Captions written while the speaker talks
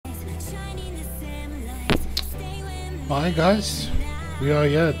Hi guys, we are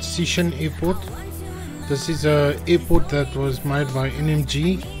here at Sishen airport. This is a airport that was made by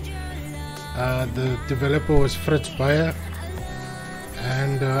NMG. The developer was Frits Beyer,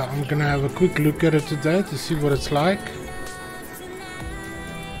 and I'm gonna have a quick look at it today to see what it's like.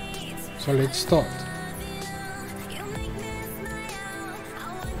 So let's start.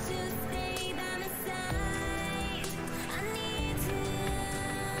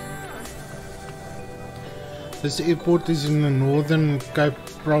 This airport is in the northern Cape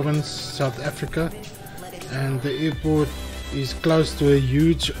province, South Africa, and the airport is close to a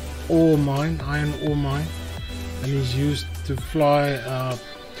huge ore mine, iron ore mine, and is used to fly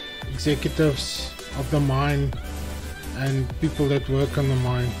executives of the mine and people that work on the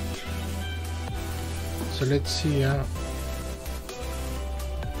mine. So let's see here.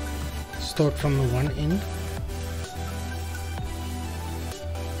 Start from the one end.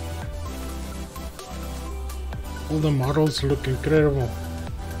 All the models look incredible.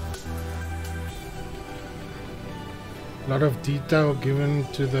 A lot of detail given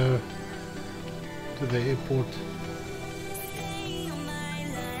to the airport.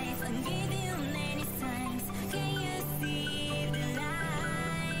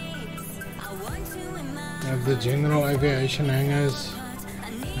 We have the general aviation hangars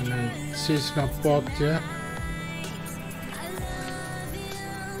and then Sishen parked here.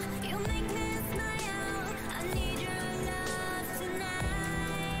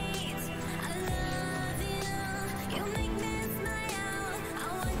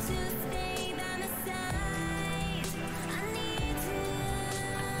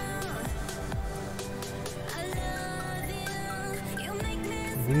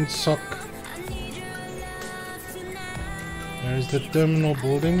 Windsock. There is the terminal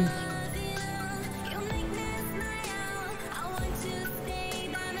building.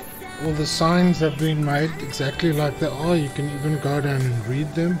 All the signs have been made exactly like they are. You can even go down and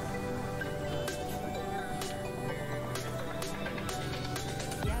read them.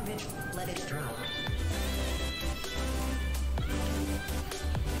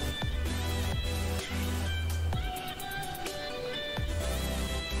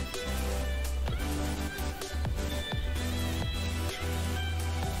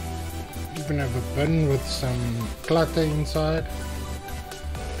 Even have a bin with some clutter inside.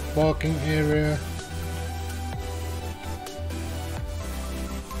 Parking area.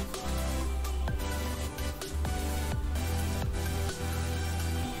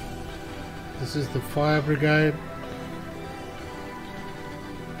 This is the fire brigade.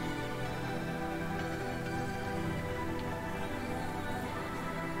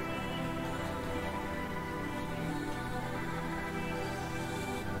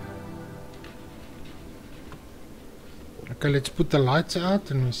 Okay, let's put the lights out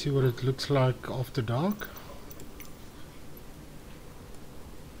and we'll see what it looks like after dark.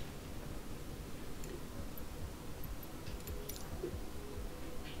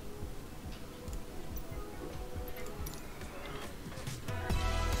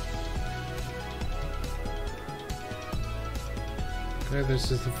 Okay, this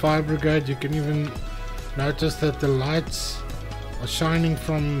is the fire brigade. You can even notice that the lights are shining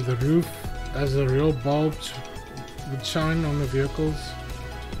from the roof as the real bulbs would shine on the vehicles.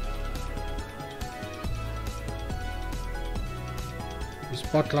 The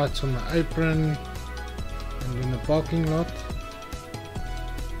spotlights on the apron and in the parking lot.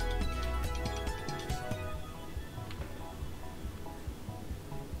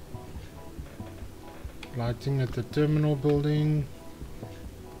 Lighting at the terminal building.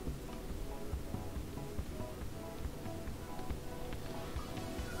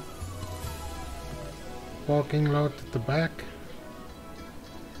 Parking lot at the back.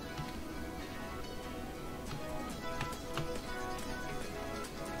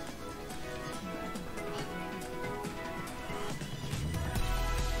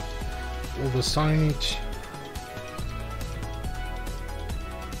 All the signage.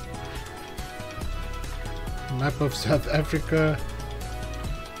 Map of South Africa.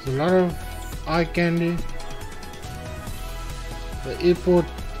 There's a lot of eye candy. The airport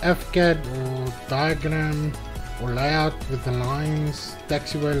FCAD or diagram or layout with the lines,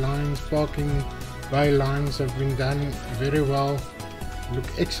 taxiway lines, parking bay lines have been done very well, look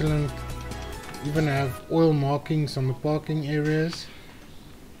excellent. Even have oil markings on the parking areas.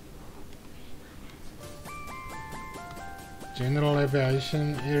 General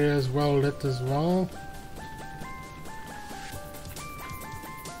aviation area is well lit as well.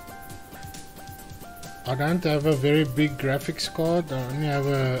 I don't have a very big graphics card. I only have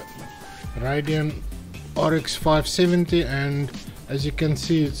a Radeon RX 570, and as you can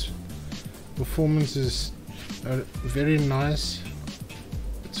see, its performance is very nice.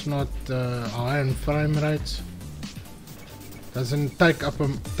 It's not high in frame rates. Doesn't take up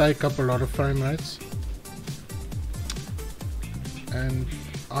a lot of frame rates. And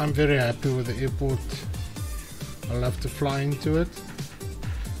I'm very happy with the airport. I love to fly into it,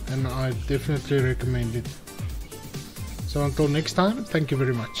 and I definitely recommend it. So until next time, thank you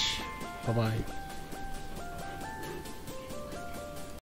very much. Bye bye.